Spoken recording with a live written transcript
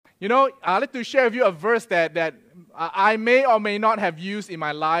I'd like to share with you a verse that I may or may not have used in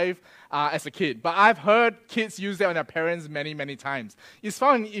my life as a kid, but I've heard kids use that on their parents many, many times. It's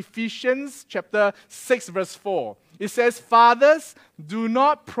found in Ephesians chapter 6, verse 4. It says, "Fathers, do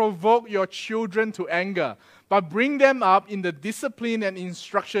not provoke your children to anger, but bring them up in the discipline and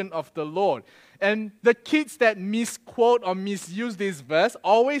instruction of the Lord." And the kids that misquote or misuse this verse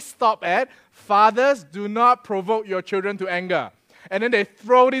always stop at, "Fathers, do not provoke your children to anger." And then they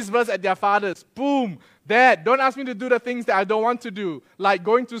throw this verse at their fathers. Boom! Dad, don't ask me to do the things that I don't want to do, like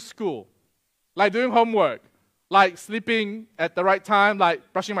going to school, like doing homework, like sleeping at the right time,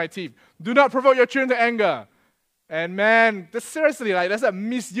 like brushing my teeth. Do not provoke your children to anger. And man, seriously, that's a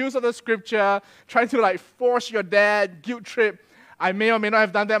misuse of the scripture, trying to force your dad, guilt trip. I may or may not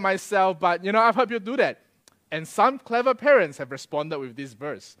have done that myself, but I've heard people do that. And some clever parents have responded with this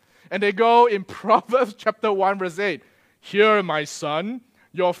verse. And they go in Proverbs chapter 1, verse 8. "Hear, my son,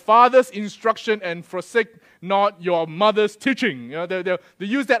 your father's instruction and forsake not your mother's teaching." They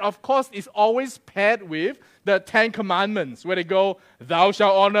use that, of course, is always paired with the 10 Commandments, where they go, "Thou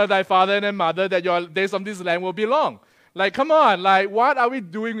shalt honor thy father and thy mother, that your days on this land will be long." Come on, what are we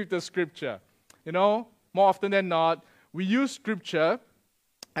doing with the scripture? More often than not, we use scripture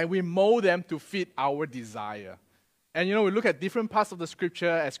and we mold them to fit our desire. And we look at different parts of the scripture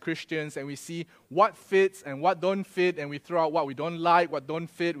as Christians and we see what fits and what don't fit, and we throw out what we don't like, what don't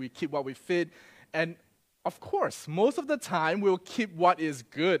fit, we keep what we fit. And of course, most of the time we'll keep what is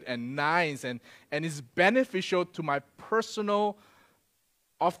good and nice and is beneficial to my personal,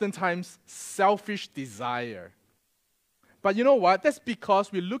 oftentimes selfish desire. But you know what? That's because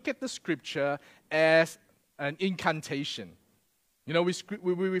we look at the scripture as an incantation. We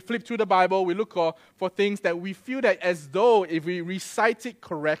flip through the Bible, we look for things that we feel that as though if we recite it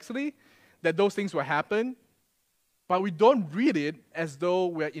correctly, that those things will happen. But we don't read it as though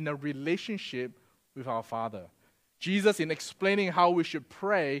we're in a relationship with our Father. Jesus, in explaining how we should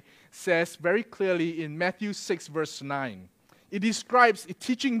pray, says very clearly in Matthew 6, verse 9. It describes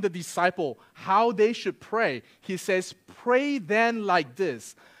teaching the disciple how they should pray. He says, "Pray then like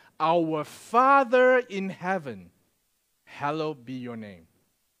this, Our Father in heaven, hallowed be your name."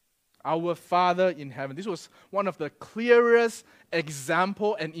 Our Father in heaven. This was one of the clearest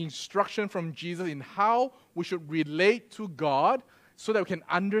example and instruction from Jesus in how we should relate to God so that we can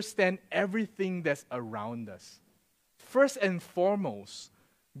understand everything that's around us. First and foremost,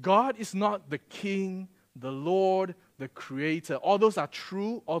 God is not the King, the Lord, the Creator. All those are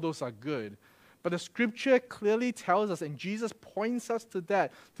true, all those are good. But the scripture clearly tells us, and Jesus points us to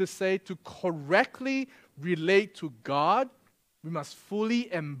that, to say to correctly relate to God, we must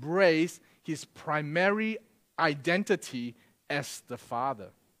fully embrace His primary identity as the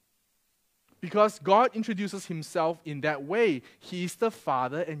Father. Because God introduces Himself in that way. He is the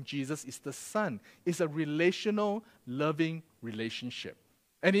Father and Jesus is the Son. It's a relational, loving relationship.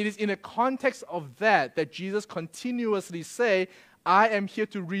 And it is in the context of that Jesus continuously say, "I am here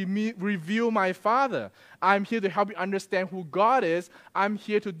to reveal my Father. I'm here to help you understand who God is. I'm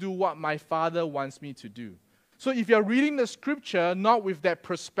here to do what my Father wants me to do." So if you're reading the scripture not with that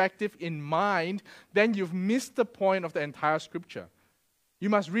perspective in mind, then you've missed the point of the entire scripture. You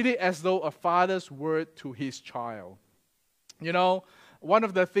must read it as though a father's word to his child. One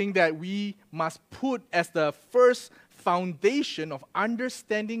of the things that we must put as the first foundation of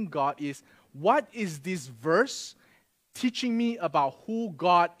understanding God is, what is this verse teaching me about who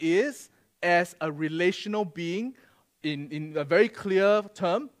God is as a relational being, in a very clear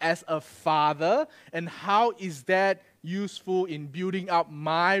term, as a father, and how is that useful in building up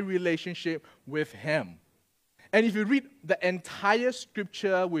my relationship with Him? And if you read the entire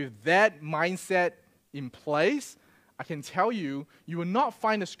scripture with that mindset in place, I can tell you, you will not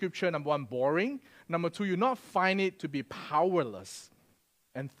find the scripture, number one, boring. Number two, you will not find it to be powerless.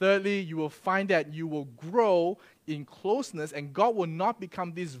 And thirdly, you will find that you will grow in closeness and God will not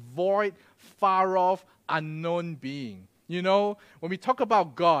become this void, far-off, unknown being. When we talk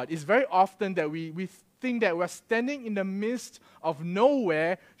about God, it's very often that we think that we're standing in the midst of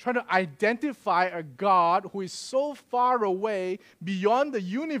nowhere trying to identify a God who is so far away beyond the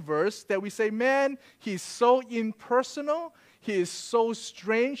universe that we say, man, He's so impersonal, He is so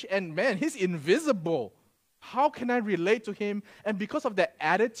strange, and man, He's invisible. How can I relate to Him? And because of that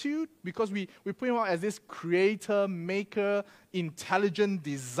attitude, because we put Him out as this creator, maker, intelligent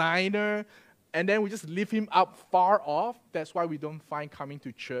designer, and then we just leave Him up far off, that's why we don't find coming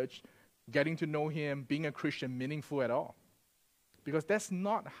to church, getting to know Him, being a Christian meaningful at all. Because that's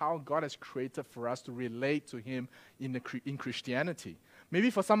not how God has created for us to relate to Him in Christianity. Maybe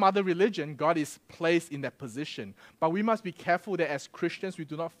for some other religion, God is placed in that position. But we must be careful that as Christians, we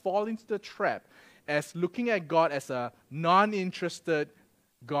do not fall into the trap as looking at God as a non-interested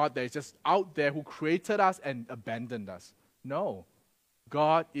God that is just out there who created us and abandoned us. No.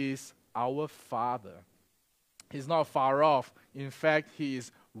 God is our Father. He's not far off. In fact, He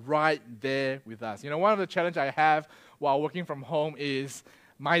is right there with us. One of the challenges I have while working from home is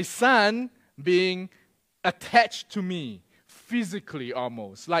my son being attached to me physically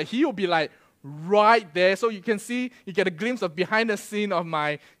almost. Like he will be like right there. So you can see, you get a glimpse of behind the scene of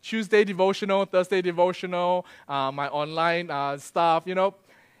my Tuesday devotional, Thursday devotional, my online stuff,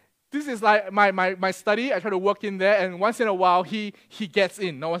 This is like my study. I try to work in there, and once in a while, he gets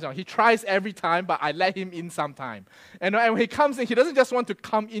in. No, once in a while. He tries every time, but I let him in sometime. And when he comes in, he doesn't just want to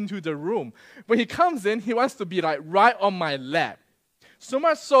come into the room. When he comes in, he wants to be like right on my lap. So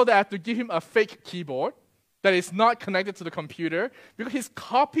much so that I have to give him a fake keyboard that is not connected to the computer because he's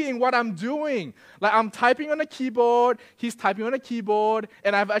copying what I'm doing. Like I'm typing on a keyboard, he's typing on a keyboard,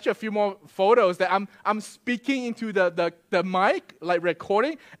 and I have actually a few more photos that I'm speaking into the mic, like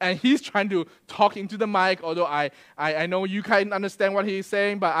recording, and he's trying to talk into the mic, although I know you can't understand what he's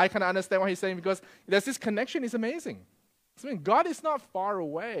saying, but I can understand what he's saying because there's this connection. It's amazing. God is not far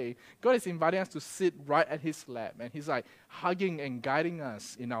away. God is inviting us to sit right at His lap, and He's like hugging and guiding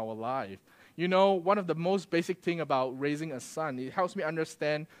us in our life. One of the most basic thing about raising a son, it helps me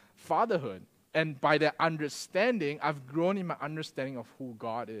understand fatherhood. And by that understanding, I've grown in my understanding of who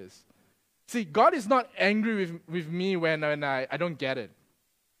God is. See, God is not angry with me when I don't get it.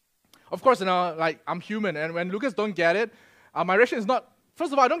 Of course, I'm human, and when Lucas don't get it, my reaction is not,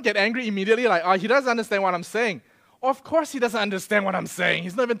 first of all, I don't get angry immediately, like, he doesn't understand what I'm saying. Of course he doesn't understand what I'm saying.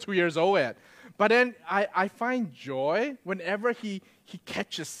 He's not even 2 years old yet. But then I find joy whenever he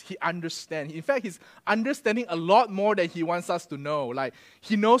catches, he understands. In fact, he's understanding a lot more than he wants us to know. Like,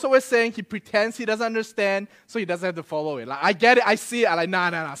 he knows what we're saying, he pretends he doesn't understand, so he doesn't have to follow it. Like, I get it, I see it, I'm like,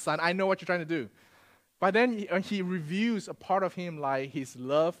 nah, son, I know what you're trying to do. But then he reveals a part of him, like his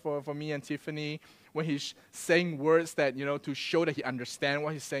love for me and Tiffany, when he's saying words that, to show that he understands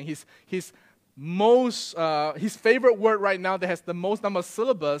what he's saying. His favorite word right now that has the most number of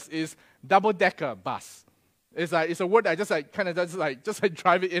syllables is double-decker bus. It's a word that I just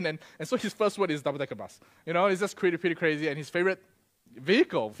drive it in, and so his first word is double-decker bus. It's just pretty crazy, and his favorite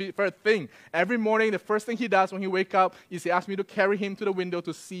vehicle, favorite thing. Every morning, the first thing he does when he wakes up is he asks me to carry him to the window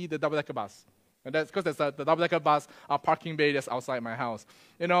to see the double-decker bus. And that's because there's the double-decker bus parking bay that's outside my house.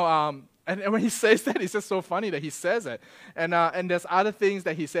 And when he says that, it's just so funny that he says it. And there's other things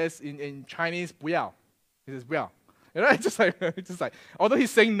that he says in Chinese, 不要. He says, 不要. It's just like, although he's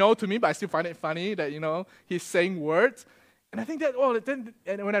saying no to me, but I still find it funny that, he's saying words. And I think that,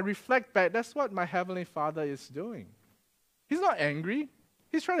 and when I reflect back, that's what my Heavenly Father is doing. He's not angry.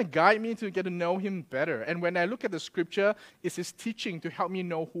 He's trying to guide me to get to know Him better. And when I look at the Scripture, it's His teaching to help me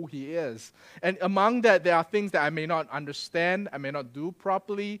know who He is. And among that, there are things that I may not understand, I may not do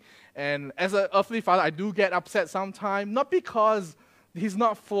properly. And as an earthly father, I do get upset sometimes, not because He's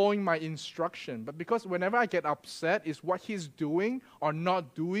not following my instruction, but because whenever I get upset, it's what He's doing or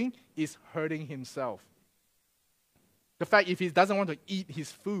not doing is hurting Himself. The fact if He doesn't want to eat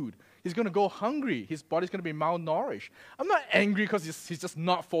His food, He's going to go hungry. His body's going to be malnourished. I'm not angry because he's just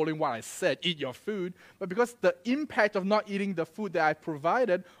not following what I said, eat your food, but because the impact of not eating the food that I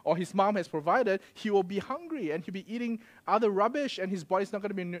provided or his mom has provided, he will be hungry and he'll be eating other rubbish and his body's not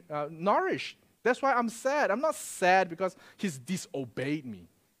going to be nourished. That's why I'm sad. I'm not sad because he's disobeyed me.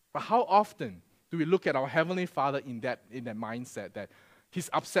 But how often do we look at our Heavenly Father in that mindset that He's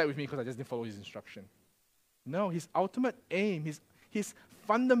upset with me because I just didn't follow His instruction? No, His ultimate aim, His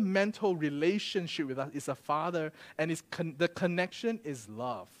fundamental relationship with us is a Father, and the connection is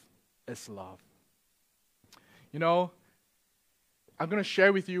love. It's love. I'm going to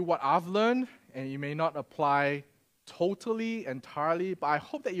share with you what I've learned, and you may not apply totally, entirely, but I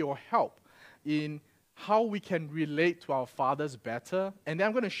hope that it will help in how we can relate to our fathers better. And then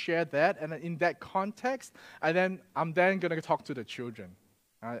I'm going to share that, and in that context, I'm then going to talk to the children.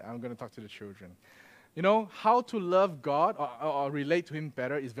 I'm going to talk to the children. How to love God or relate to Him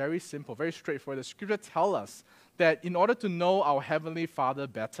better is very simple, very straightforward. The Scripture tells us that in order to know our Heavenly Father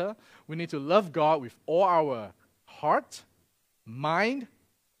better, we need to love God with all our heart, mind,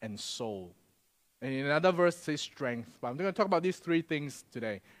 and soul. And in another verse, it says strength. But I'm going to talk about these three things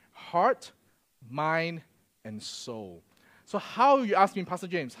today: heart, mind, and soul. So how, you ask me, Pastor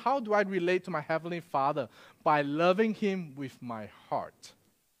James, how do I relate to my Heavenly Father? By loving Him with my heart.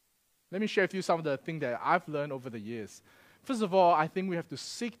 Let me share with you some of the things that I've learned over the years. First of all, I think we have to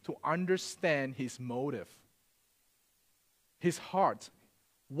seek to understand His motive, His heart.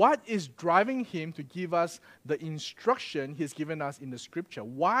 What is driving him to give us the instruction he's given us in the scripture?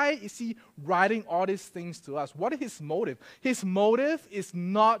 Why is he writing all these things to us? What is his motive? His motive is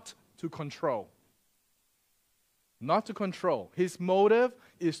not to control. Not to control. His motive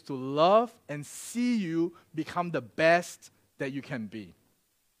is to love and see you become the best that you can be.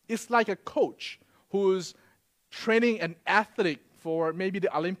 It's like a coach who's training an athlete for maybe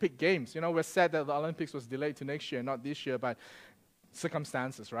the Olympic Games. We're sad that the Olympics was delayed to next year, not this year, but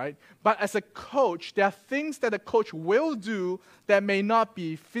circumstances, right? But as a coach, there are things that a coach will do that may not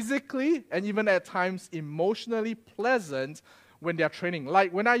be physically and even at times emotionally pleasant when they're training.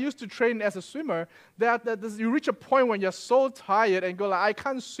 Like when I used to train as a swimmer, you reach a point when you're so tired and go like, I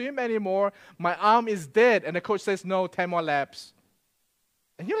can't swim anymore, my arm is dead, and the coach says, no, 10 more laps.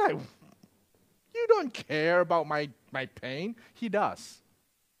 And you're like, you don't care about my pain? He does.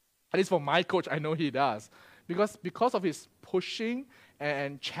 At least for my coach, I know he does. Because of his pushing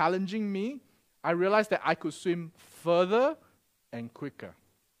and challenging me, I realized that I could swim further and quicker.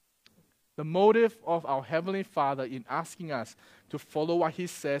 The motive of our Heavenly Father in asking us to follow what He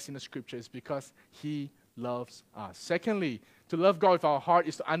says in the Scripture is because He loves us. Secondly, to love God with our heart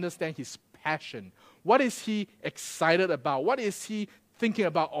is to understand His passion. What is He excited about? What is He thinking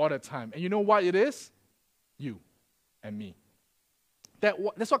about all the time? And you know what it is? You and me.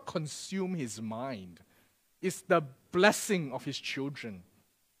 That's what consumes His mind. It's the blessing of His children.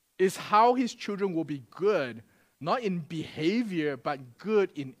 It's how His children will be good, not in behavior, but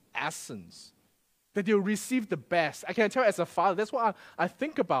good in essence. That they'll receive the best. I can tell as a father, that's what I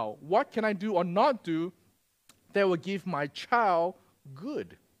think about. What can I do or not do that will give my child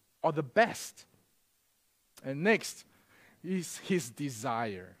good or the best? And next is His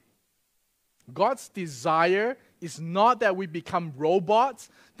desire. God's desire is not that we become robots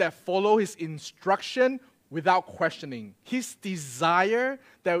that follow His instruction without questioning. His desire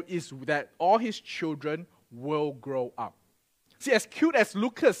is that all His children will grow up. See, as cute as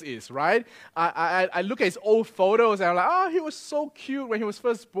Lucas is, right? I look at his old photos and I'm like, oh, he was so cute when he was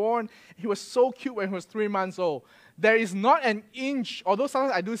first born. He was so cute when he was 3 months old. There is not an inch, although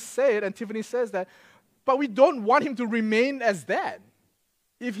sometimes I do say it, and Tiffany says that, but we don't want him to remain as that.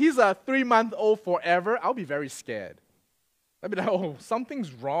 If he's a 3-month-old forever, I'll be very scared. I'll be like, oh,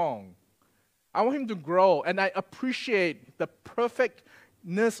 something's wrong. I want him to grow, and I appreciate the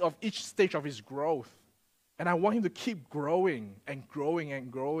perfectness of each stage of his growth. And I want him to keep growing and growing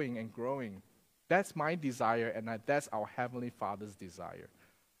and growing and growing. That's my desire, and that's our Heavenly Father's desire.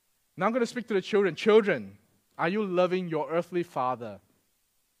 Now I'm going to speak to the children. Children, are you loving your earthly father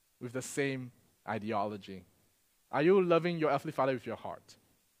with the same ideology? Are you loving your earthly father with your heart?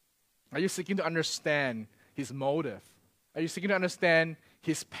 Are you seeking to understand his motive? Are you seeking to understand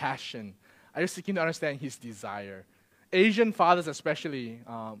his passion? Are you seeking to understand his desire? Asian fathers especially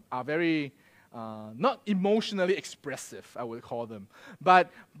are very not emotionally expressive, I would call them.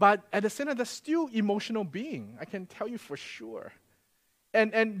 But at the same time, they're still emotional beings. I can tell you for sure.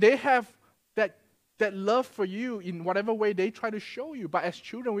 And they have that love for you in whatever way they try to show you. But as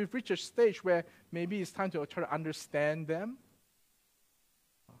children, we've reached a stage where maybe it's time to try to understand them.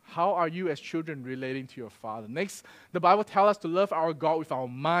 How are you as children relating to your Father? Next, the Bible tells us to love our God with our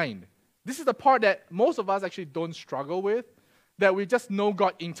mind. This is the part that most of us actually don't struggle with, that we just know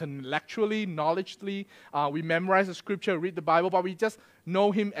God intellectually, knowledgeably. We memorize the Scripture, read the Bible, but we just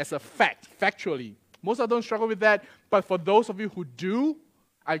know Him as a fact, factually. Most of us don't struggle with that, but for those of you who do,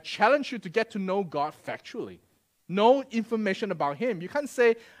 I challenge you to get to know God factually. Know information about Him. You can't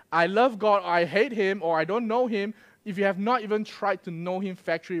say, I love God, or I hate Him, or I don't know Him, if you have not even tried to know Him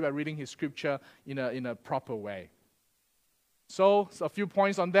factually by reading His Scripture in a proper way. So a few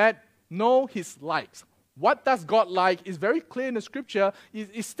points on that. Know His likes. What does God like is very clear in the Scripture.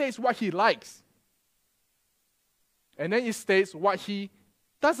 It states what He likes. And then it states what He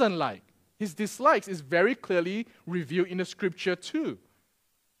doesn't like. His dislikes is very clearly revealed in the Scripture too.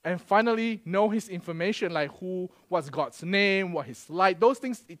 And finally, know His information, like what's God's name, what He's like. Those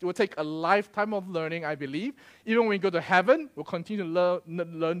things, it will take a lifetime of learning, I believe. Even when we go to heaven, we'll continue to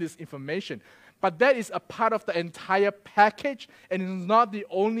learn this information. But that is a part of the entire package, and it's not the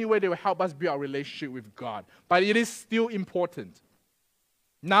only way that will help us build our relationship with God. But it is still important.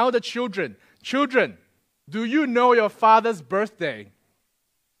 Now the children. Children, do you know your father's birthday?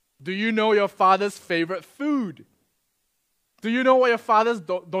 Do you know your father's favorite food? Do you know what your fathers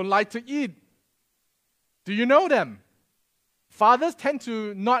don't like to eat? Do you know them? Fathers tend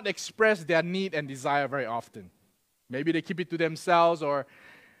to not express their need and desire very often. Maybe they keep it to themselves, or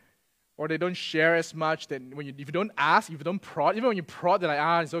they don't share as much. Then if you don't ask, if you don't prod, even when you prod, they're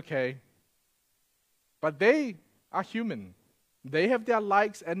like, it's okay. But they are human. They have their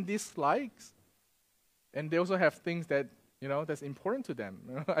likes and dislikes. And they also have things that, that's important to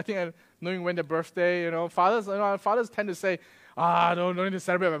them. I think knowing when their birthday, fathers tend to say, don't need to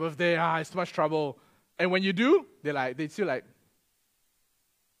celebrate my birthday, it's too much trouble. And when you do, they like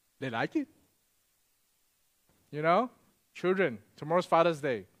it. Children, tomorrow's Father's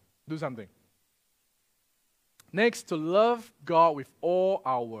Day. Do something. Next, to love God with all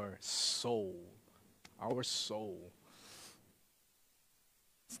our soul. Our soul.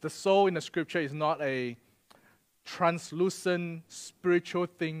 The soul in the scripture is not a translucent spiritual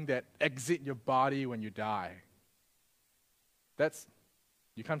thing that exits your body when you die.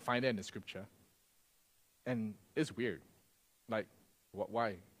 You can't find that in the scripture. And it's weird. Like,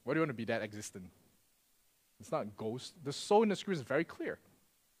 why? Why do you want to be that existent? It's not ghost. The soul in the scripture is very clear.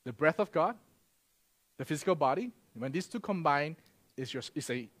 The breath of God, the physical body, when these two combine, is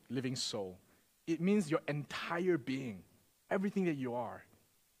a living soul. It means your entire being, everything that you are.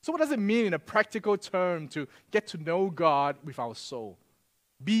 So what does it mean in a practical term to get to know God with our soul?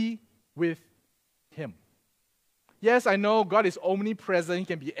 Be with Him. Yes, I know God is omnipresent. He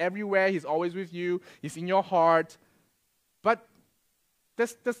can be everywhere. He's always with you. He's in your heart. But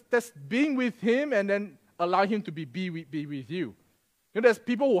that's being with Him and then allow Him to be with you. There's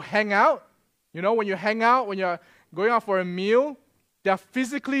people who hang out. When you hang out, when you're going out for a meal, they're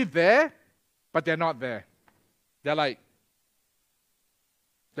physically there, but they're not there. They're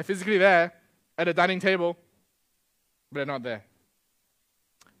physically there at the dining table, but they're not there.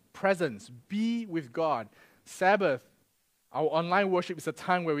 Presence, be with God. Sabbath, our online worship is a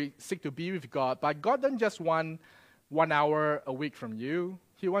time where we seek to be with God, but God doesn't just want 1 hour a week from you.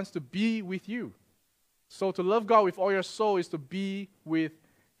 He wants to be with you. So to love God with all your soul is to be with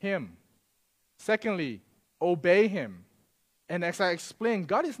Him. Secondly, obey Him. And as I explained,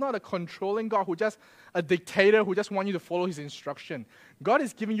 God is not a controlling God a dictator who just wants you to follow His instruction. God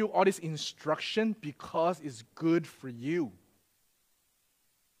is giving you all this instruction because it's good for you.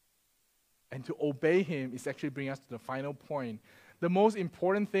 And to obey Him is actually bringing us to the final point. The most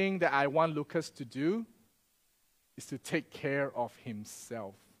important thing that I want Lucas to do is to take care of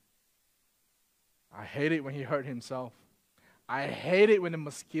himself. I hate it when he hurt himself. I hate it when the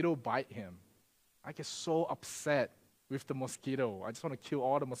mosquito bite him. I get so upset with the mosquito. I just want to kill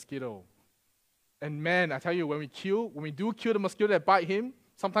all the mosquito. And man, I tell you, when we do kill the mosquito that bite him,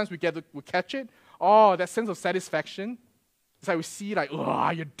 sometimes we catch it. Oh, that sense of satisfaction. It's like we see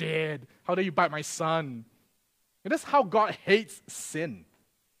you're dead. How dare you bite my son? And that's how God hates sin.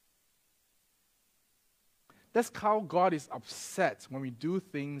 That's how God is upset when we do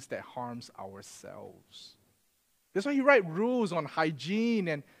things that harms ourselves. That's why He writes rules on hygiene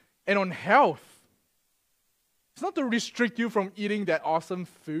and on health. It's not to restrict you from eating that awesome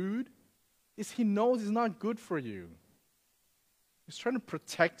food. He knows it's not good for you. He's trying to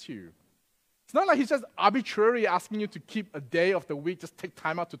protect you. It's not like He's just arbitrarily asking you to keep a day of the week, just take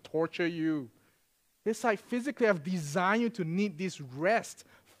time out to torture you. It's like physically I've designed you to need this rest.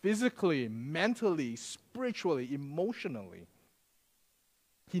 Physically, mentally, spiritually, emotionally.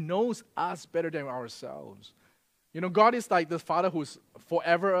 He knows us better than ourselves. God is like the Father who's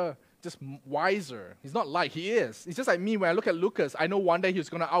forever just wiser. He's not like He is. He's just like me. When I look at Lucas, I know one day he's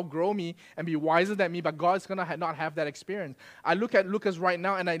going to outgrow me and be wiser than me, but God's going to not have that experience. I look at Lucas right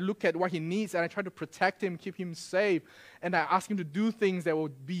now and I look at what he needs and I try to protect him, keep him safe, and I ask him to do things that will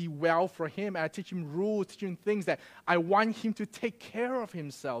be well for him, and I teach him rules, teach him things that I want him to take care of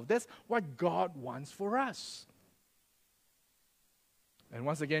himself. That's what God wants for us. And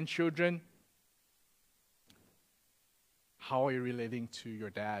once again, children, how are you relating to your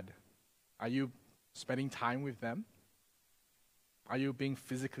dad? Are you spending time with them? Are you being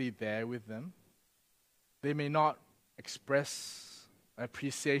physically there with them? They may not express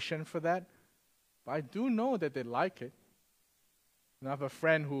appreciation for that, but I do know that they like it. And I have a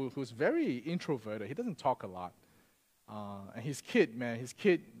friend who's very introverted. He doesn't talk a lot. And his kid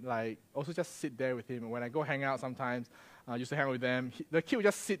also just sit there with him. And when I go hang out sometimes, I used to hang out with them, the kid would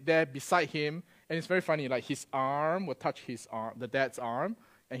just sit there beside him, and it's very funny, his arm would touch the dad's arm,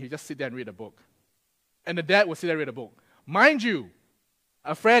 and he'd just sit there and read a book. And the dad would sit there and read a book. Mind you,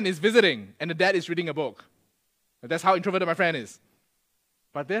 a friend is visiting, and the dad is reading a book. That's how introverted my friend is.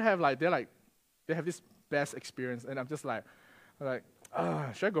 But they have this best experience, and I'm just like,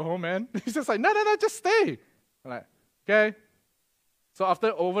 should I go home, man? He's just like, no, just stay. I'm like, okay. So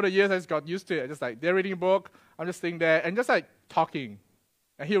over the years, I just got used to it. I just they're reading a book, I'm just sitting there, and just talking.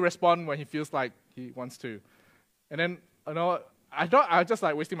 And he'll respond when he feels like he wants to. And then, I thought I was just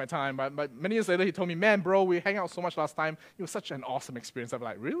wasting my time, but many years later, he told me, man, bro, we hang out so much last time. It was such an awesome experience. I'm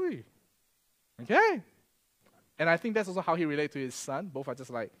like, really? Okay. And I think that's also how he related to his son. Both are just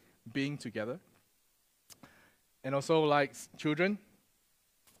like being together. And also, like children,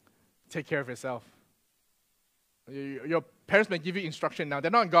 take care of yourself. Your parents may give you instruction now.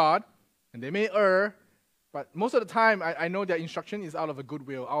 They're not God, and they may err, but most of the time, I know their instruction is out of a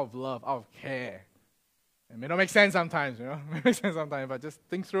goodwill, out of love, out of care. It may not make sense sometimes, It may make sense sometimes, but just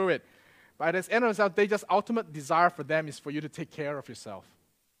think through it. But at the end of the day, just ultimate desire for them is for you to take care of yourself.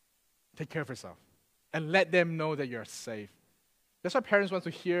 Take care of yourself. And let them know that you're safe. That's why parents want to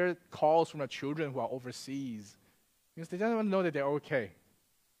hear calls from their children who are overseas. Because they just want to know that they're okay.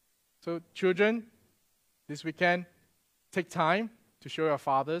 So children, this weekend, take time to show your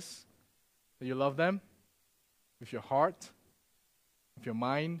fathers that you love them with your heart, with your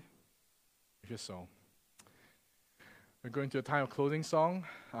mind, with your soul. We're going to a time of closing song,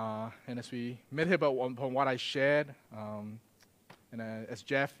 and as we meditate upon what I shared, and as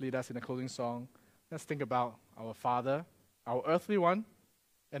Jeff lead us in the closing song, let's think about our Father, our earthly one,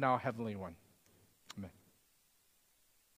 and our heavenly one.